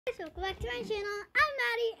Welcome back to my channel. I'm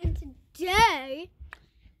Maddie, and today,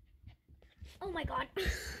 oh my god,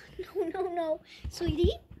 no,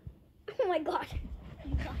 sweetie, oh my god,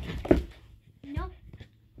 no,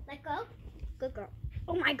 let go, good girl,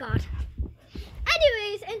 oh my god.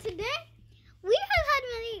 Anyways, and today, we have had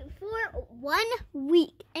Millie for 1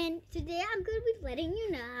 week, and today I'm going to be letting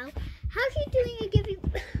you know how she's doing and give you,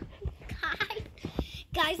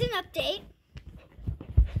 guys, an update.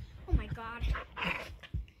 Oh my god.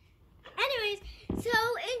 Anyways, so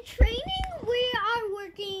in training, we are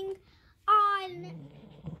working on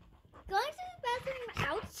going to the bathroom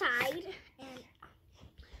outside and,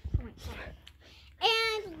 oh my god,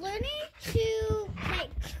 and learning to,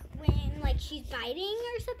 like, when, like, she's biting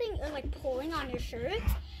or something, or, like, pulling on your shirt,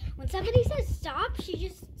 when somebody says stop, she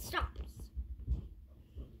just stops.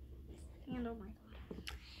 And, oh my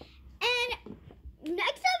god. And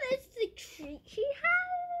next up is the treat she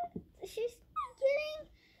has. She's getting,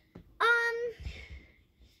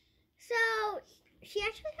 so she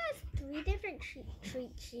actually has 3 different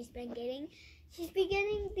treats she's been getting. She's been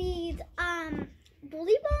getting these,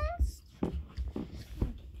 bully balls.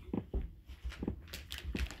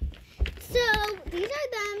 So these are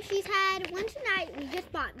them. She's had one tonight. We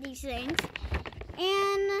just bought these things.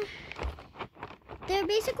 And they're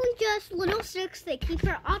basically just little sticks that keep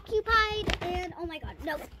her occupied. And oh my god,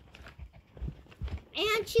 no.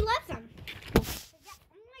 And she loves them. Oh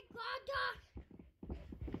my god, dog.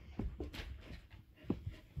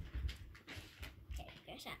 Okay,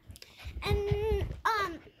 there's that. And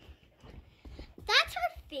that's her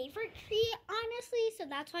favorite treat, honestly. So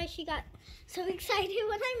that's why she got so excited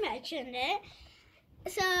when I mentioned it.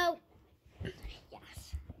 So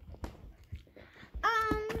yes.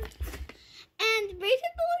 And basic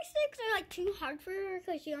bully sticks are like too hard for her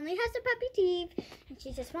because she only has the puppy teeth and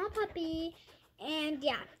she's a small puppy. And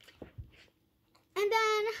yeah. And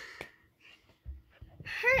then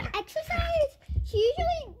her exercise, she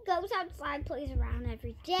usually goes outside, plays around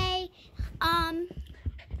every day.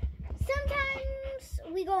 Sometimes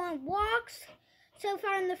we go on walks. So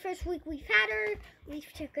far in the first week we've had her,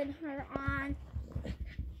 we've taken her on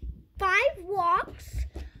 5 walks,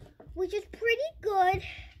 which is pretty good.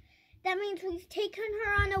 That means we've taken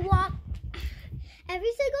her on a walk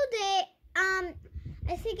every single day.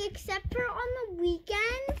 I think except for on the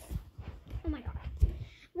weekends. Oh my god.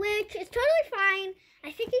 Which is totally fine.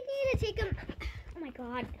 I think you need to take them, oh my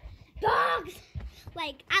god, dogs,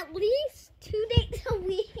 like at least 2 days a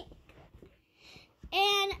week.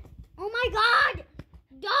 And, oh my god,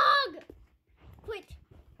 dog, quit,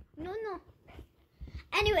 no.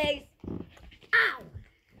 Anyways, ow,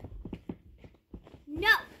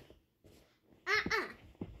 no,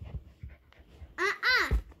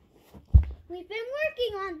 we've been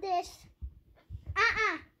working on this,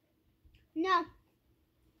 no.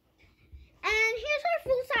 And here's her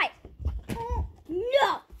full size. Oh,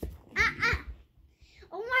 no.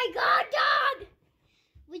 Oh my god, dog.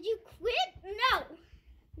 Would you quit?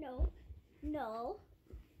 No.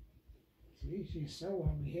 See, she's so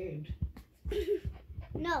well behaved.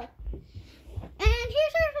 No. And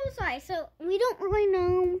here's her full size. So we don't really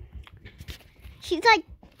know. She's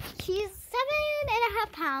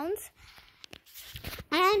 7.5 pounds.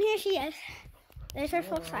 And here she is. There's her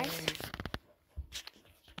full size.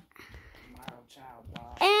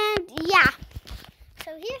 And yeah,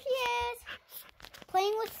 so here she is,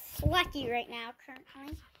 playing with Slucky right now,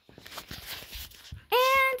 currently.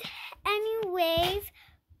 And anyways,